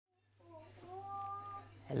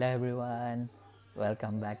Hello everyone,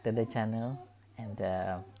 welcome back to the channel. And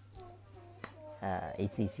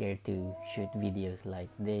it's easier to shoot videos like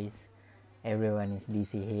this. Everyone is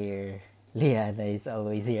busy here. Liana is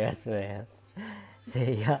always here as well.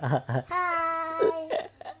 Say hi.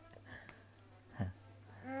 Hi.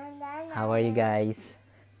 How are you guys?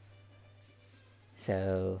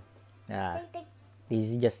 So uh, this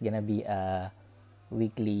is just gonna be a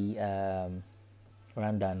weekly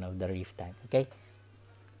rundown of the reef tank. Okay,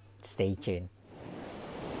 stay tuned.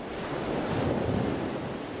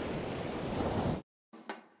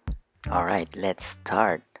 All right, let's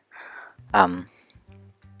start. Um,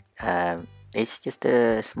 it's just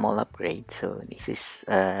a small upgrade. So this is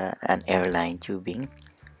an airline tubing.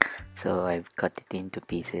 So I've cut it into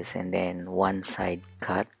pieces and then one side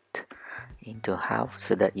cut into half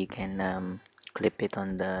so that you can clip it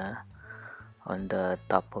on the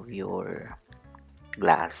top of your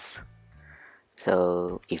glass.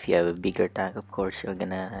 So if you have a bigger tank, of course you're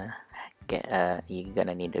gonna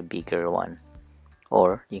need a bigger one,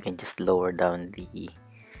 or you can just lower down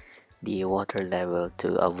the water level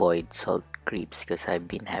to avoid salt creeps, because I've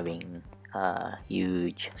been having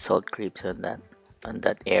huge salt creeps on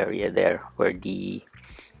that area there where the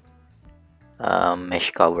mesh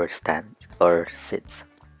cover stands or sits.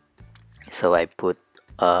 So I put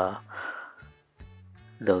uh,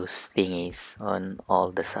 those thingies on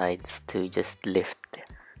all the sides to just lift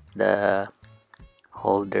the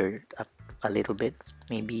holder up a little bit,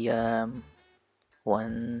 maybe 1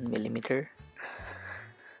 millimeter,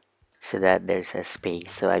 so that there's a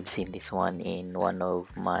space. So I've seen this one in one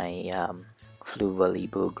of my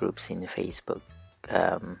fluval groups in Facebook,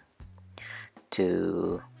 um,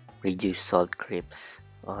 to reduce salt creeps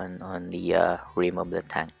on the rim of the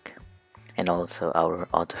tank. And also our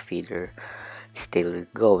auto feeder still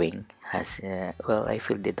going, has well, I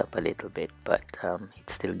filled it up a little bit, but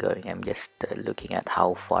it's still going. I'm just looking at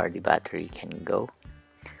how far the battery can go.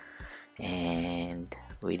 And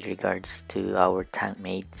with regards to our tank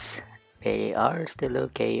mates, they are still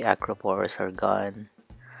okay. Acropores are gone.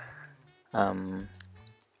 Um,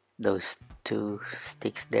 those two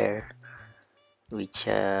sticks there, which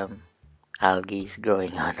algae is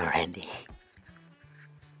growing on already.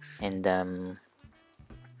 And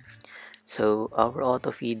so our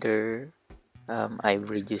auto feeder, I've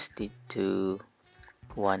reduced it to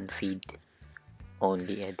one feed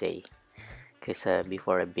only a day, because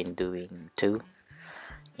before I've been doing two,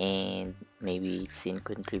 and maybe it's in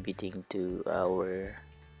contributing to our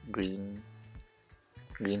green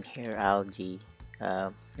hair algae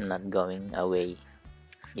not going away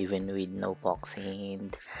even with no poxy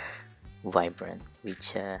and vibrant,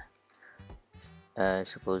 which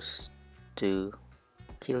supposed to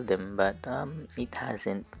kill them, but it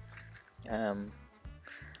hasn't um,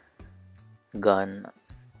 gone,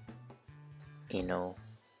 you know,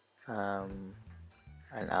 an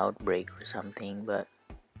outbreak or something, but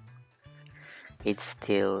it's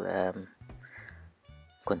still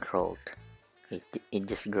controlled. It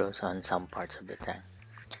just grows on some parts of the tank.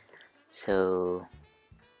 So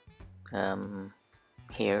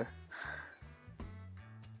here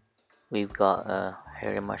we've got a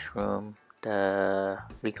hairy mushroom. The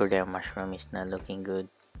Ricordia mushroom is not looking good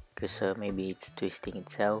because maybe it's twisting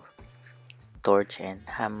itself. Torch and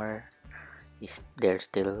hammer they're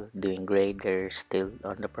still doing great. They're still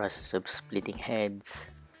on the process of splitting heads.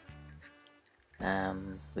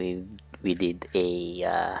 We did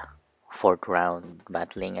a fourth round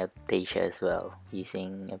battling Aptasia as well,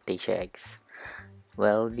 using Aptasia X.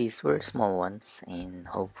 Well, these were small ones, and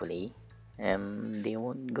hopefully they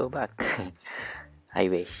won't go back. I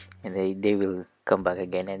wish, and they will come back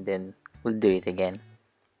again, and then we'll do it again.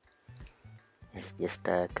 It's just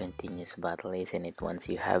a continuous battle, isn't it? Once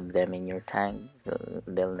you have them in your tank,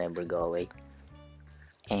 they'll never go away.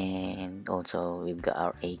 And also we've got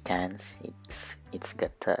our acans. It's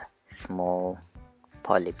got small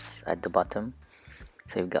polyps at the bottom.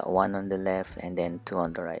 So we've got one on the left and then two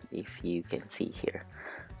on the right, if you can see here.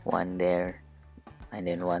 One there and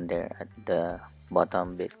then one there at the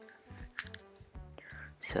bottom bit.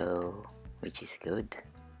 So, which is good.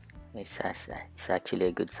 It's actually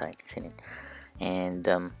a good sign, isn't it?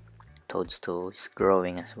 And toadstool is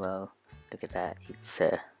growing as well. Look at that, it's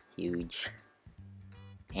huge.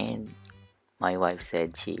 And my wife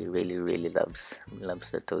said she really loves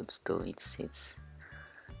the toadstool. It's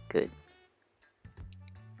good.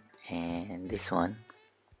 And this one,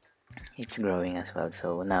 it's growing as well.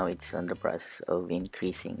 So now it's on the process of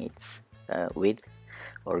increasing its width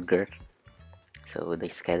or girth. So the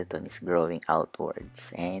skeleton is growing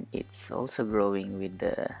outwards, and it's also growing with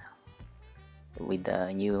the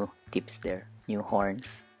new tips there, new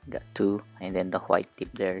horns, got two, and then the white tip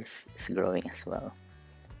there is growing as well,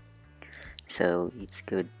 so it's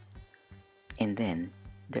good. And then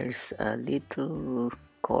there's a little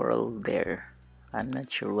coral there. I'm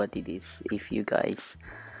not sure what it is. If you guys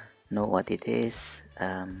know what it is,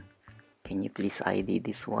 can you please ID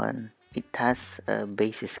this one? It has a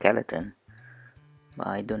base skeleton, but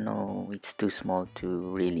I don't know, it's too small to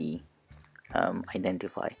really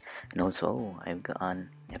identify. And also I've got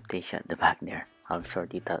an Acacia at the back there. I'll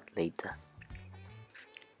sort it out later.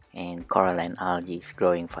 And coralline algae is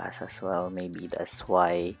growing fast as well. Maybe that's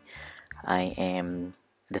why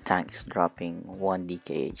the tank is dropping 1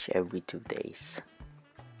 DKH every 2 days,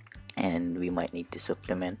 and we might need to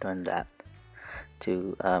supplement on that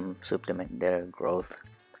to supplement their growth.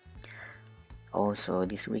 Also,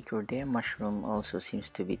 this Ricordia mushroom also seems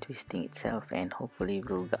to be twisting itself, and hopefully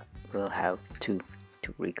we'll have two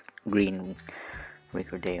green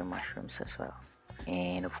Ricordia mushrooms as well.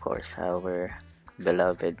 And of course, our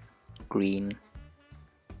beloved green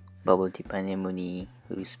bubble tip anemone,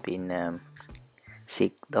 who's been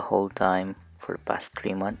sick the whole time for the past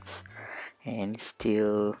 3 months and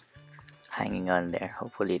still hanging on there.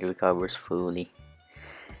 Hopefully it recovers fully.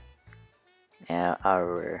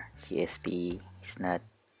 Our GSP is not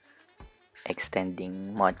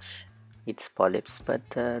extending much its polyps, but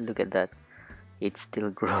look at that, it's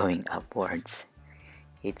still growing upwards.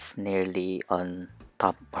 It's nearly on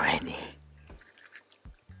top already.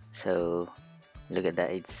 So look at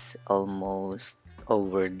that, it's almost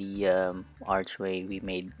over the archway we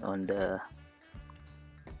made on the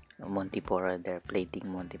Montipora there, plating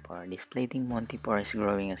Montipora. This plating Montipora is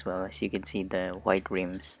growing as well. As you can see, the white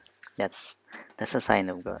rims, that's a sign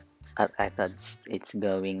of growth. I thought it's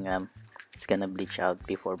going it's gonna bleach out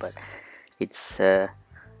before, but it's the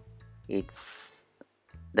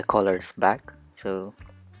color's back, so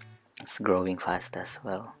it's growing fast as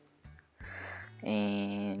well.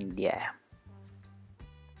 And yeah,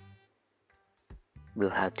 we'll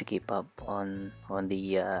have to keep up on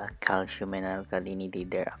the calcium and alkalinity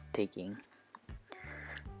they're uptaking.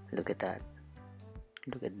 Look at that,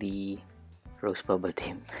 look at the rose bubble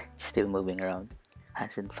team. Still moving around,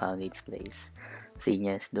 hasn't found its place.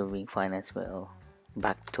 Zinnia is doing fine as well,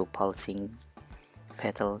 back to pulsing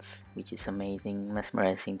petals, which is amazing,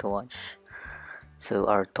 mesmerizing to watch. So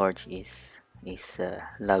our torch is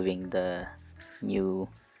loving the new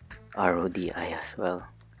RODI as well.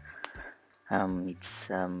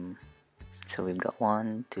 So we've got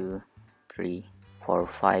 1, 2, 3, 4,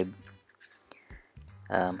 5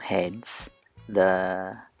 heads.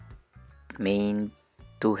 The main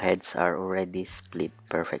 2 heads are already split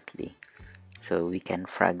perfectly, so we can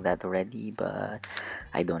frag that already, but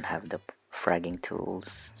I don't have the fragging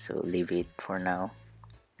tools, so leave it for now.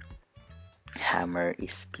 Hammer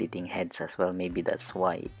is splitting heads as well, maybe that's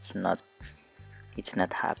why it's not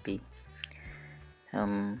happy.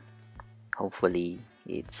 Hopefully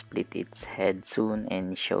it split its head soon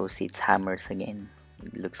and shows its hammers again.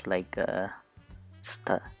 It looks like I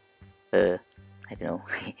don't know.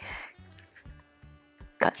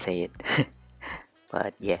 Can't say it.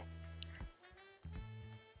 But yeah,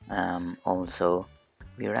 also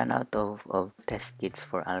we ran out of test kits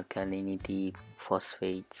for alkalinity,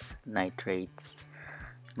 phosphates, nitrates,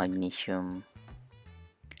 magnesium,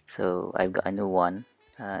 so I've got a new one.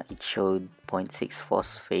 It showed 0.6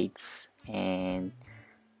 phosphates and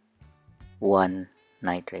 1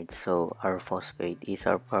 nitrate, so our phosphate is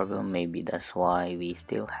our problem. Maybe that's why we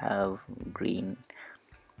still have green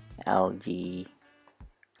algae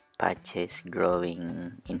patches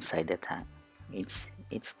growing inside the tank. It's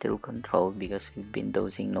still controlled because we've been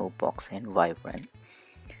dosing Nopox and Vibrant.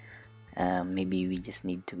 Maybe we just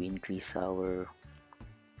need to increase our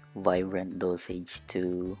Vibrant dosage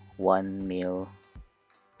to 1 ml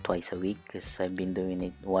twice a week, because I've been doing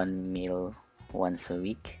it 1 ml once a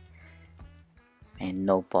week. And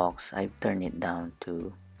Nopox, I've turned it down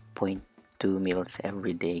to 0.2 mils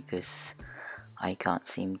every day because I can't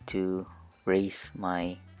seem to raise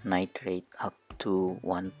my nitrate up to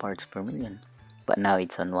 1 parts per million, but now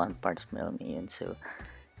it's on 1 parts per million, so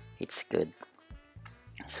it's good.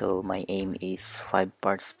 So my aim is 5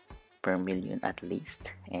 parts per million at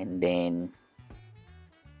least, and then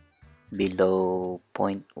below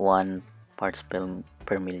 0.1 parts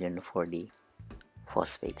per million for the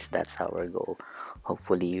phosphates. That's our goal.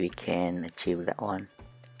 Hopefully we can achieve that one.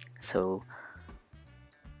 So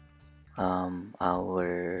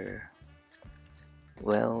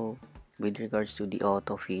with regards to the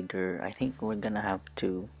auto feeder, I think we're gonna have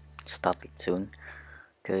to stop it soon,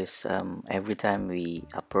 because every time we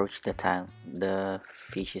approach the tank, the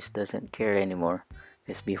fishes doesn't care anymore.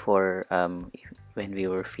 Because before, when we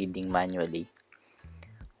were feeding manually,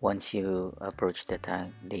 once you approach the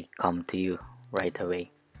tank, they come to you right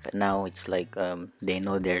away. But now it's like they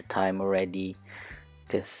know their time already,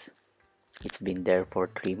 because it's been there for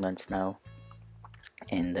 3 months now,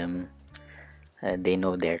 and they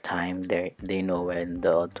know their time. They know when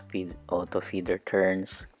the auto feeder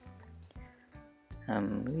turns,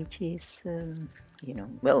 which is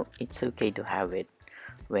well, it's okay to have it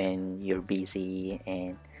when you're busy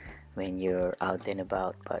and when you're out and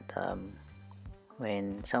about, but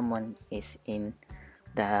when someone is in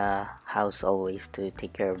the house always to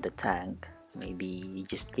take care of the tank, maybe you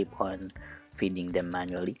just keep on feeding them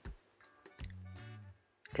manually,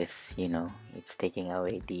 because it's taking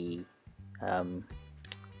away the um,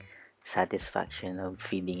 satisfaction of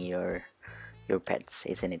feeding your pets,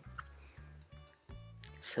 isn't it?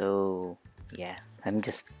 So yeah, I'm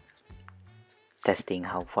just testing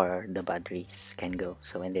how far the batteries can go.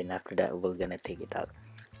 So, and then after that, we're gonna take it out.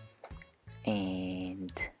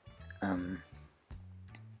 And um,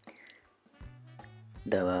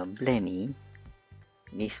 the blenny,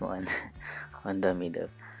 this one on the middle,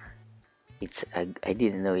 I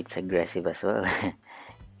didn't know it's aggressive as well.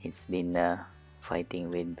 It's been fighting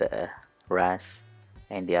with the ras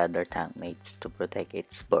and the other tank mates to protect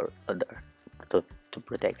its to, to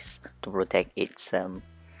protect its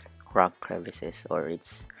rock crevices, or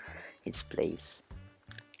its place.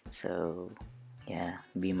 So yeah,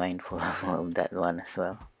 be mindful of that one as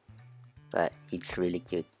well. But it's really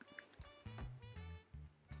cute.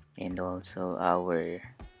 And also our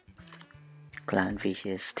clownfish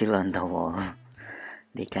is still on the wall.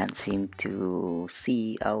 They can't seem to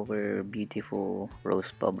see our beautiful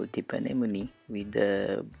rose bubble tip anemone with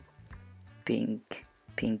the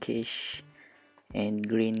pinkish and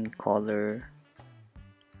green color,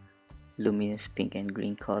 luminous pink and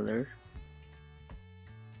green color.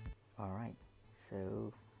 Alright,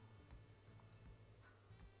 so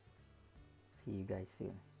see you guys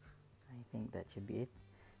soon. I think that should be it.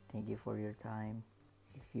 Thank you for your time.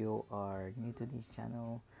 If you are new to this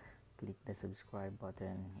channel, click the subscribe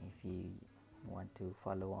button if you want to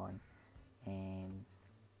follow on and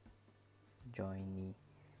join me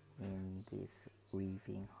in this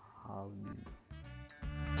reefing hobby.